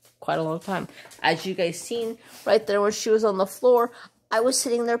a long time. As you guys seen right there when she was on the floor, I was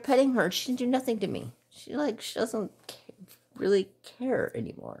sitting there petting her. She didn't do nothing to me. She doesn't really care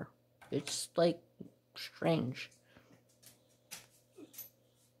anymore. It's like strange.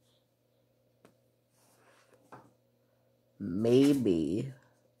 Maybe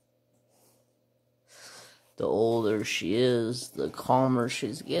the older she is, the calmer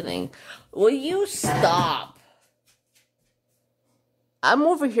she's getting. Will you stop? I'm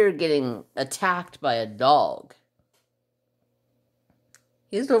over here getting attacked by a dog.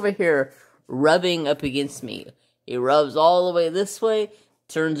 He's over here rubbing up against me. He rubs all the way this way,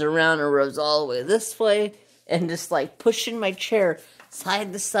 turns around and rubs all the way this way, and just like pushing my chair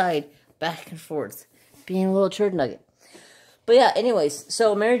side to side, back and forth, being a little turd nugget. But yeah, anyways,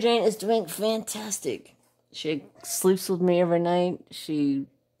 so Mary Jane is doing fantastic. She sleeps with me every night. She's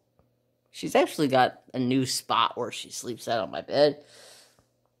actually got a new spot where she sleeps out on my bed.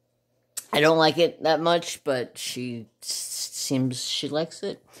 I don't like it that much, but she seems she likes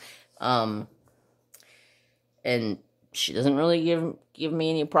it. And she doesn't really give me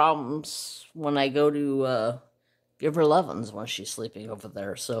any problems when I go to give her lovin's when she's sleeping over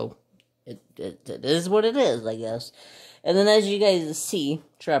there. So it is what it is, I guess. And then as you guys see,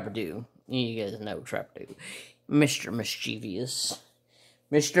 Trapper Do, you guys know Trapper Do, Mr. Mischievous,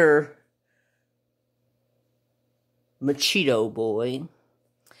 Mr. Machito Boy,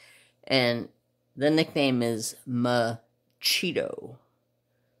 and the nickname is Machito,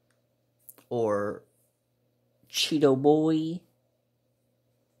 or Cheeto Boy.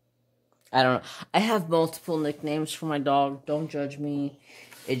 I don't know. I have multiple nicknames for my dog. Don't judge me.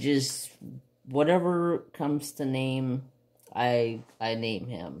 It just, whatever comes to name, I name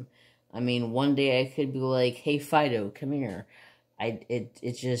him. I mean, one day I could be like, hey, Fido, come here. It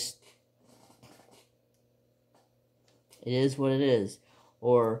just, it is what it is.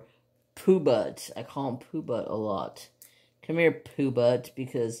 Or Pooh Butt. I call him Pooh Butt a lot. Come here, Pooh Butt,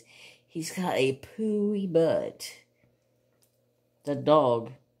 because he's got a pooey butt. The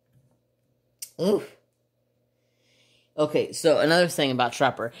dog. Oof. Okay, so another thing about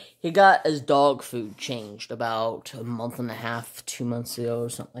Trapper. He got his dog food changed about a month and a half, 2 months ago, or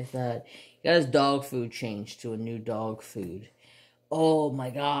something like that. He got his dog food changed to a new dog food. Oh my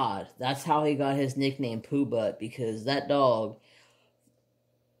god. That's how he got his nickname, Pooh Butt, because that dog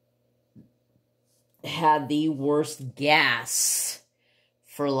had the worst gas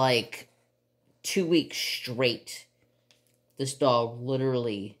for like 2 weeks straight. This dog,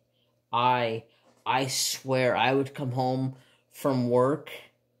 literally, I swear, I would come home from work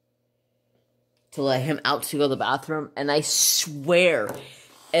to let him out to go to the bathroom, and I swear,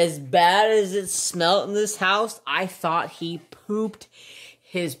 as bad as it smelled in this house, I thought he pooped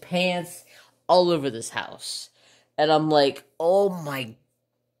his pants all over this house. And I'm like, oh my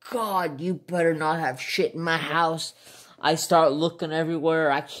god, you better not have shit in my house. I start looking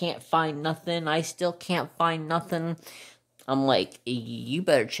everywhere. I can't find nothing. I still can't find nothing. I'm like, you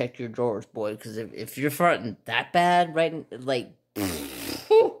better check your drawers, boy, because if you're farting that bad, right, like,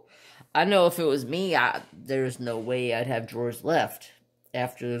 I know if it was me, there's no way I'd have drawers left.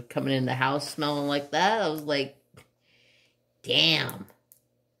 After coming in the house smelling like that, I was like, damn.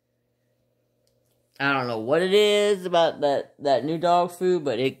 I don't know what it is about that new dog food,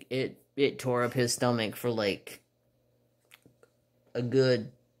 but it tore up his stomach for like a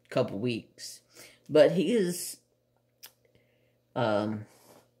good couple weeks. But he is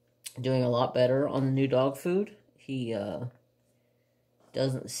Doing a lot better on the new dog food. He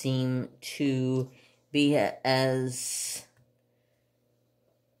doesn't seem to be as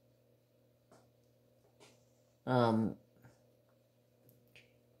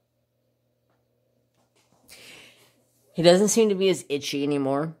he doesn't seem to be as itchy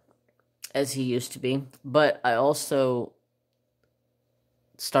anymore as he used to be. But I also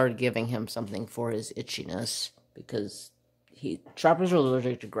started giving him something for his itchiness because Trappers are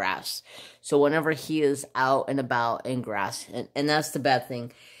allergic to grass. So whenever he is out and about in grass, and that's the bad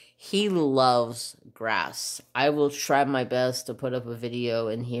thing, he loves grass. I will try my best to put up a video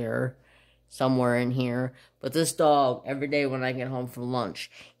in here, somewhere in here. But this dog, every day when I get home from lunch,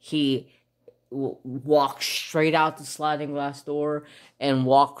 he will walk straight out the sliding glass door and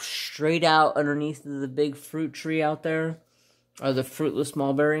walk straight out underneath the big fruit tree out there, or the fruitless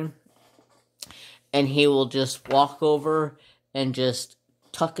mulberry. And he will just walk over and just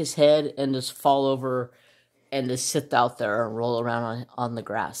tuck his head and just fall over and just sit out there and roll around on the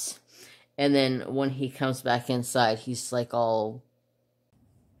grass. And then when he comes back inside, he's like all...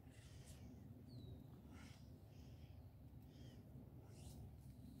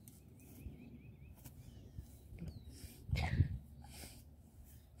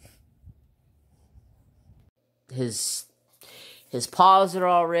 His paws are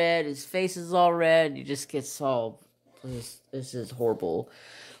all red, his face is all red, he just gets all... This is horrible.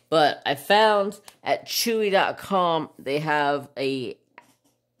 But I found at Chewy.com they have a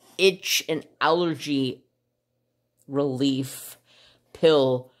itch and allergy relief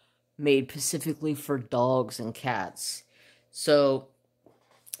pill made specifically for dogs and cats. So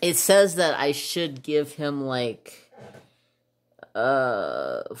it says that I should give him like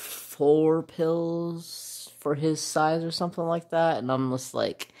 4 pills for his size or something like that, and I'm just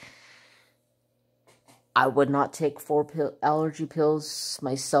like, I would not take 4 allergy pills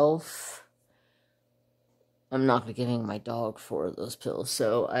myself. I'm not giving my dog 4 of those pills.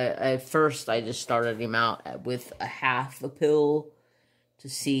 So I first just started him out with a half a pill to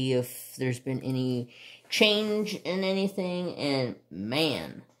see if there's been any change in anything. And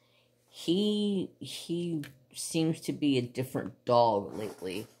man, he seems to be a different dog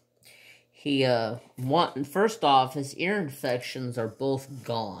lately. First off, his ear infections are both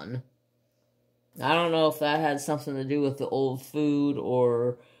gone. I don't know if that had something to do with the old food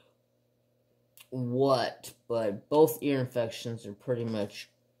or what, but both ear infections are pretty much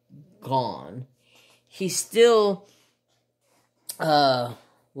gone. He still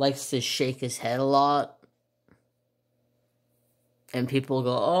likes to shake his head a lot. And people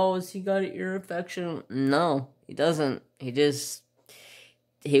go, oh, has he got an ear infection? No, he doesn't. He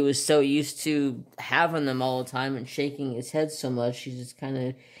was so used to having them all the time and shaking his head so much, he just kind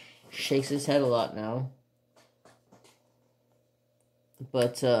of shakes his head a lot now.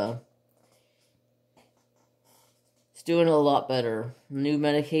 But, it's doing a lot better. New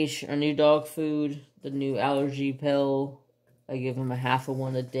medication, or new dog food, the new allergy pill. I give him a half of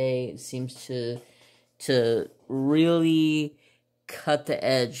one a day. It seems to really cut the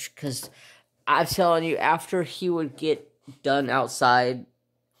edge. Because I'm telling you, after he would get done outside,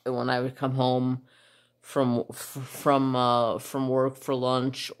 and when I would come home from work for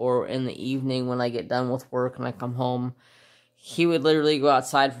lunch, or in the evening when I get done with work and I come home, he would literally go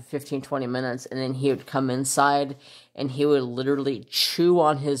outside for 15-20 minutes, and then he would come inside and he would literally chew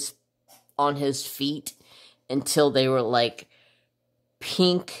on his feet until they were like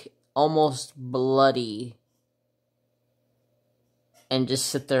pink, almost bloody, and just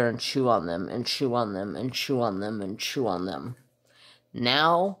sit there and chew on them and chew on them and chew on them and chew on them.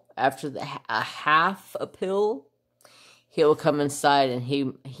 Now, after a half a pill, he'll come inside and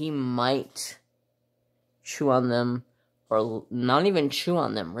he might chew on them, or not even chew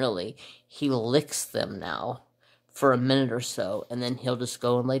on them, really. He licks them now for a minute or so, and then he'll just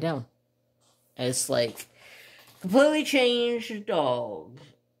go and lay down. And it's like, completely changed dog.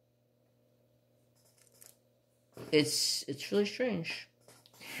 It's really strange.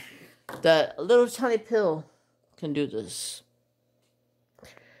 That little tiny pill can do this.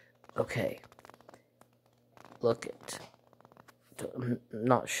 Okay. Look it. I'm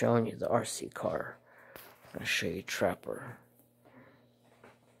not showing you the RC car. I'm going to show you Trapper.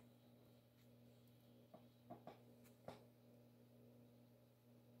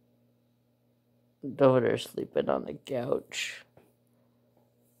 Over there sleeping on the couch.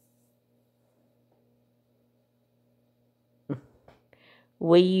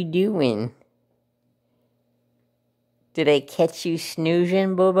 What are you doing? Did I catch you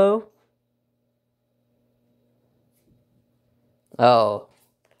snoozing, Bobo? Oh,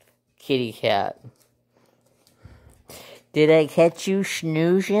 kitty cat. Did I catch you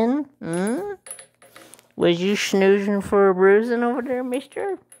snoozing? Hmm? Was you snoozing for a bruising over there,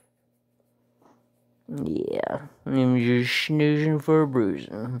 mister? Yeah, I'm just snoozing for a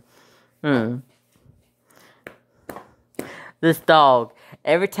bruising. This dog,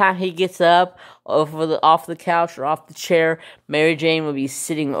 every time he gets up off the couch or off the chair, Mary Jane will be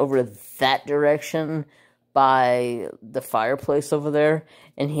sitting over that direction by the fireplace over there,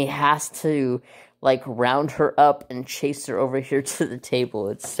 and he has to, like, round her up and chase her over here to the table.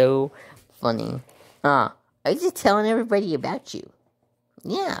 It's so funny. I was just telling everybody about you.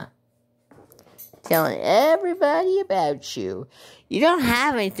 Yeah. Telling everybody about you. You don't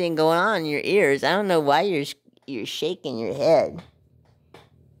have anything going on in your ears. I don't know why you're shaking your head.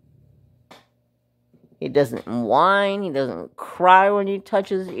 He doesn't whine. He doesn't cry when you touch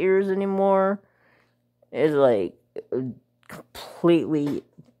his ears anymore. It's like a completely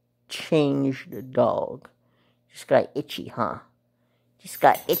changed dog. Just got itchy, huh? Just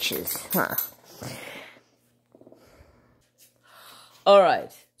got itches, huh?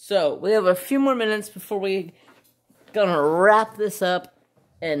 Alright, so we have a few more minutes before we gonna wrap this up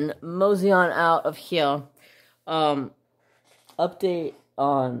and mosey on out of here. Update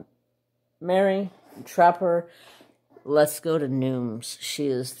on Mary, Trapper. Let's go to Nooms. She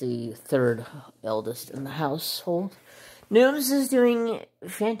is the third eldest in the household. Nooms is doing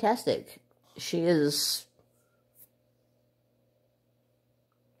fantastic. She is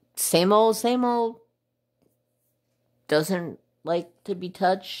same old. Doesn't like to be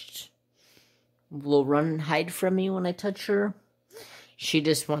touched. Will run and hide from me when I touch her. She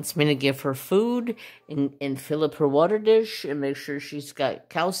just wants me to give her food and fill up her water dish and make sure she's got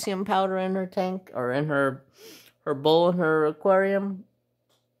calcium powder in her tank or in her bowl in her aquarium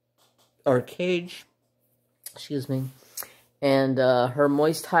or cage. Excuse me. And her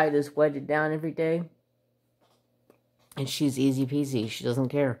moist hide is wetted down every day. And she's easy peasy. She doesn't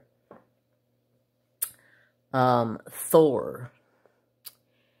care. Thor.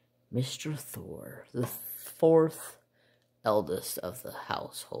 Mr. Thor, the fourth eldest of the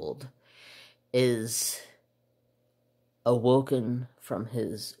household, is awoken from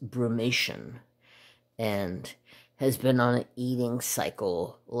his brumation and has been on an eating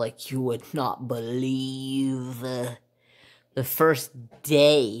cycle like you would not believe. The first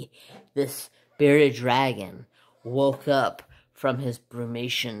day this bearded dragon woke up from his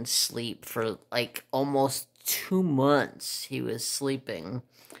brumation sleep for like almost 2 months he was sleeping.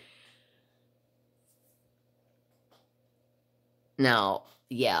 Now,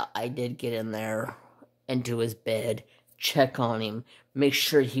 yeah, I did get in there into his bed, check on him, make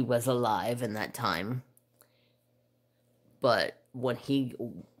sure he was alive in that time. But when he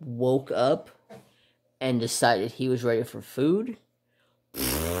woke up and decided he was ready for food,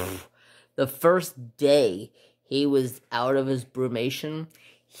 the first day he was out of his brumation,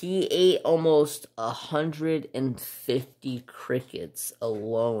 he ate almost 150 crickets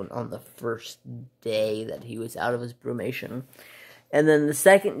alone on the first day that he was out of his brumation. And then the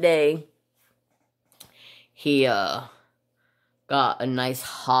second day, he got a nice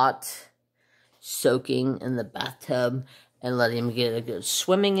hot soaking in the bathtub and let him get a good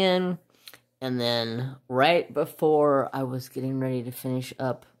swimming in. And then right before I was getting ready to finish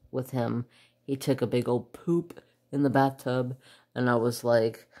up with him, he took a big old poop in the bathtub. And I was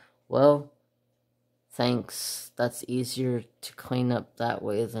like, well, thanks. That's easier to clean up that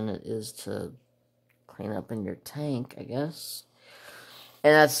way than it is to clean up in your tank, I guess.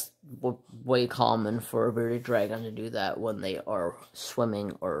 And that's way common for a bearded dragon to do that when they are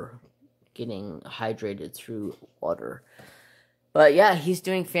swimming or getting hydrated through water. But yeah, he's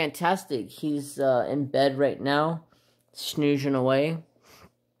doing fantastic. He's in bed right now, snoozing away.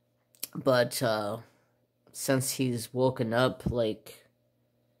 But since he's woken up, like,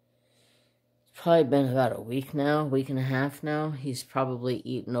 it's probably been about a week now, week and a half now. He's probably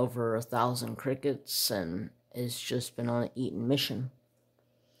eaten over 1,000 crickets and has just been on an eating mission.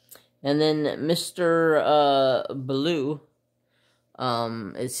 And then Mr. Blue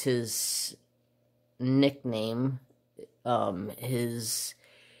is his nickname. His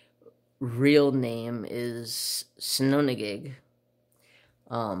real name is Sinonagig.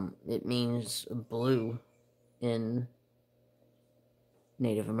 It means blue in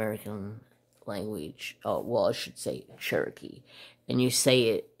Native American language. Oh, well, I should say Cherokee. And you say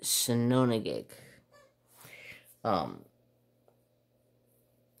it Sinonagig.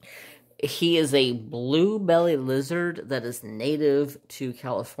 He is a blue-bellied lizard that is native to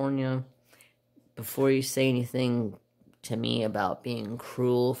California. Before you say anything to me about being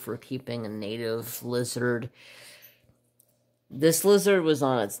cruel for keeping a native lizard, this lizard was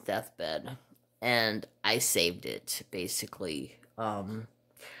on its deathbed. and I saved it, basically.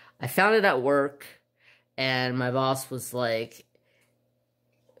 I found it at work, and my boss was like,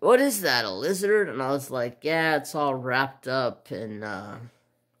 "What is that, a lizard?" And I was like, "Yeah, it's all wrapped up in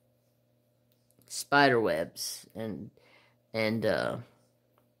spider webs and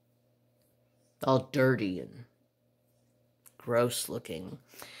all dirty and gross looking."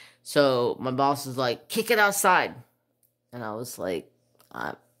 So my boss was like, "Kick it outside." And I was like,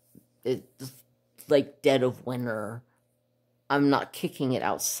 it's like dead of winter. I'm not kicking it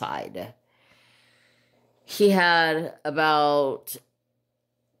outside. He had about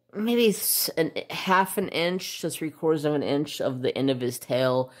maybe half an inch to 3/4 of an inch of the end of his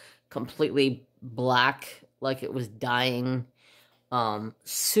tail completely black, like it was dying.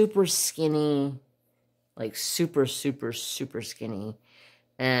 Super skinny, like super skinny.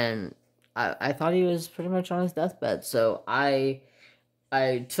 And I thought he was pretty much on his deathbed. So I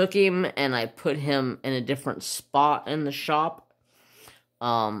took him and I put him in a different spot in the shop,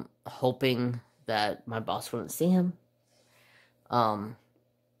 hoping that my boss wouldn't see him.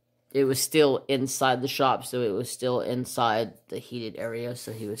 It was still inside the shop, so it was still inside the heated area,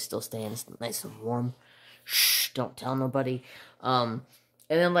 so he was still staying nice and warm. Shh, don't tell nobody. And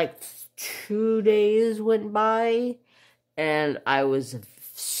then like 2 days went by, and I was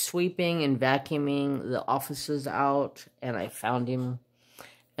sweeping and vacuuming the offices out, and I found him.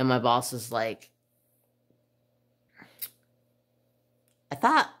 And my boss was like, "I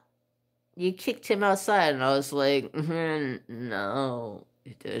thought you kicked him outside." And I was like, "No,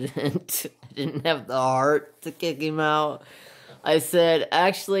 you didn't. I didn't have the heart to kick him out." I said,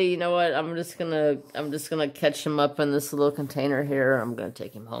 "Actually, you know what? I'm just gonna catch him up in this little container here. I'm gonna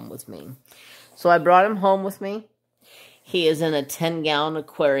take him home with me." So I brought him home with me. He is in a 10-gallon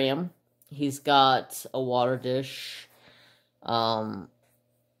aquarium. He's got a water dish.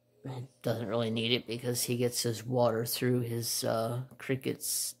 Doesn't really need it because he gets his water through his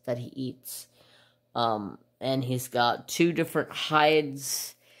crickets that he eats. And he's got 2 different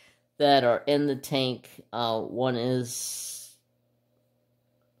hides that are in the tank. One is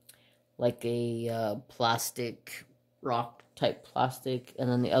like a plastic, rock type plastic, and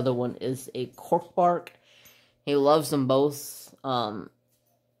then the other one is a cork bark. He loves them both.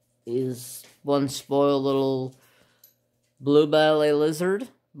 Is one spoiled little blue belly lizard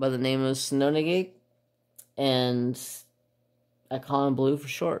by the name of Snonegate, and I call him Blue for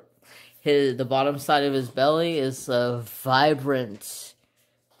short. The bottom side of his belly is a vibrant,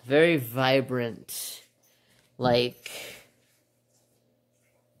 very vibrant, like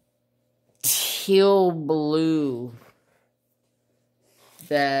teal blue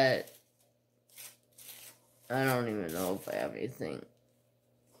that I don't even know if I have anything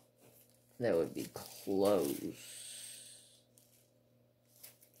that would be close.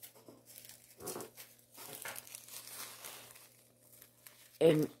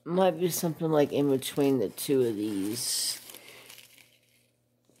 It might be something like in between the 2 of these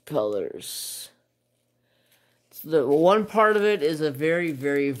colors. The one part of it is a very,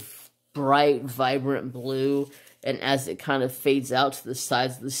 very bright, vibrant blue, and as it kind of fades out to the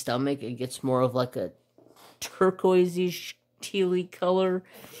sides of the stomach, it gets more of like a turquoisey, tealy color.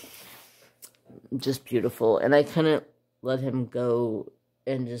 Just beautiful. And I couldn't let him go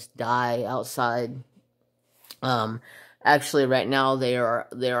and just die outside. Actually, right now they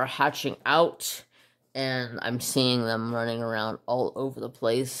are hatching out, and I'm seeing them running around all over the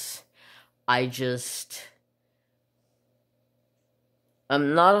place. I'm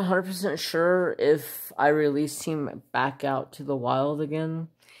not 100% sure if I released him back out to the wild again,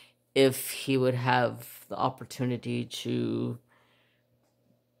 if he would have the opportunity to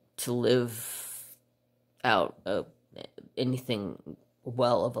live out anything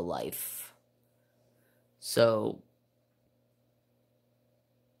well of a life. So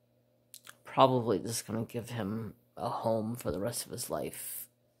probably just gonna give him a home for the rest of his life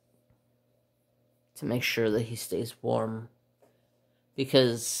to make sure that he stays warm,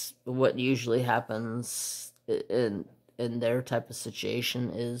 because what usually happens in their type of situation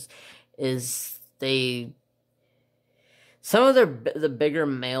is some of the bigger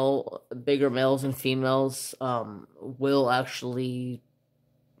males and females will actually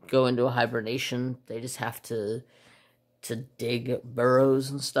go into a hibernation. They just have to dig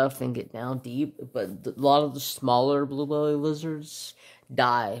burrows and stuff and get down deep. But a lot of the smaller blue belly lizards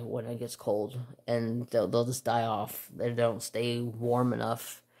die when it gets cold, and they'll just die off. They don't stay warm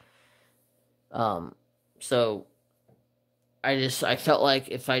enough. So I felt like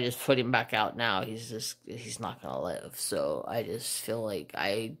if I just put him back out now, he's not gonna live. So I just feel like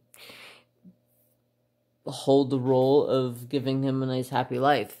I hold the role of giving him a nice happy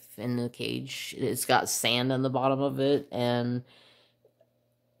life, in the cage. It's got sand on the bottom of it, and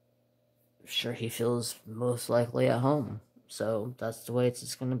I'm sure he feels most likely at home. So that's the way it's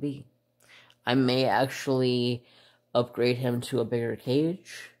just going to be. I may actually upgrade him to a bigger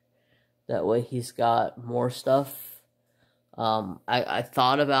cage. That way he's got more stuff. I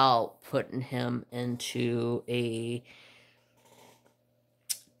thought about putting him into a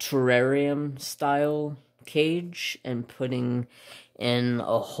terrarium style cage and putting in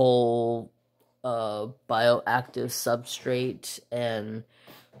a whole bioactive substrate and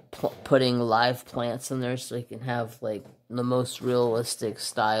putting live plants in there so he can have like the most realistic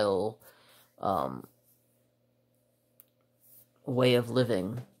style way of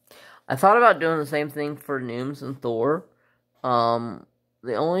living. I thought about doing the same thing for Nooms and Thor. The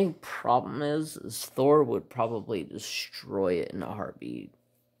only problem is Thor would probably destroy it in a heartbeat.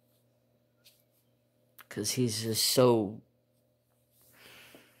 Because he's just so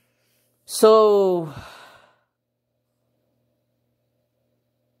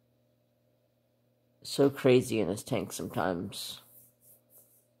crazy in his tank sometimes.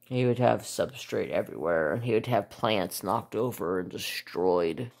 He would have substrate everywhere, and he would have plants knocked over and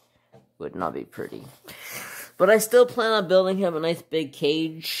destroyed. Would not be pretty. But I still plan on building him a nice big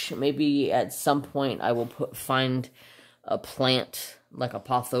cage. Maybe at some point I will find a plant like a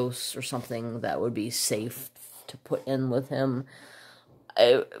pothos or something that would be safe to put in with him.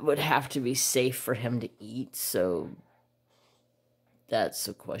 It would have to be safe for him to eat, so that's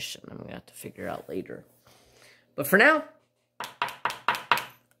a question I'm going to have to figure out later. But for now,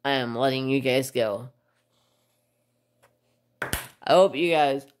 I am letting you guys go. I hope you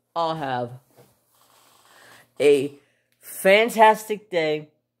guys all have a fantastic day.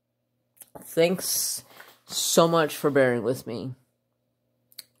 Thanks so much for bearing with me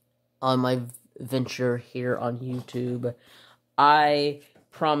on my venture here on YouTube. I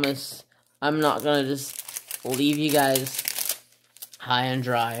promise I'm not going to just leave you guys high and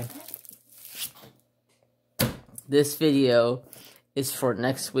dry. This video is for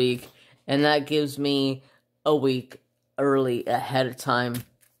next week, and that gives me a week early ahead of time.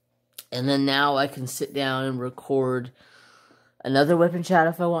 And then now I can sit down and record another weapon chat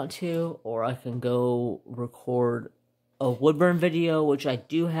if I want to, or I can go record a woodburn video, which I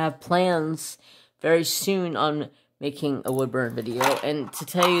do have plans very soon on making a woodburn video. And to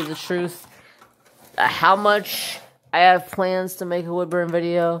tell you the truth, how much I have plans to make a woodburn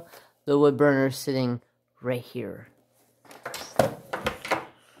video, the woodburner is sitting right here.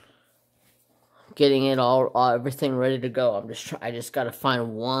 Getting it everything ready to go. I just gotta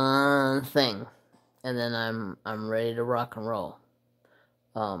find one thing, and then I'm ready to rock and roll.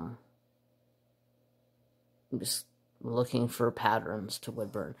 I'm just looking for patterns to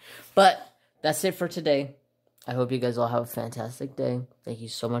woodburn. But that's it for today. I hope you guys all have a fantastic day. Thank you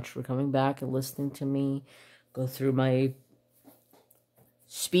so much for coming back and listening to me go through my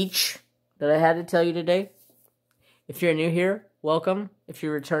speech that I had to tell you today. If you're new here, welcome. If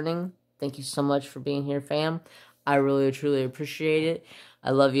you're returning, thank you so much for being here, fam. I really, truly appreciate it. I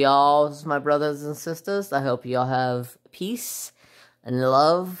love y'all as my brothers and sisters. I hope y'all have peace and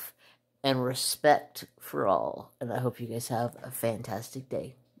love and respect for all. And I hope you guys have a fantastic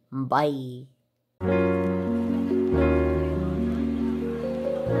day. Bye.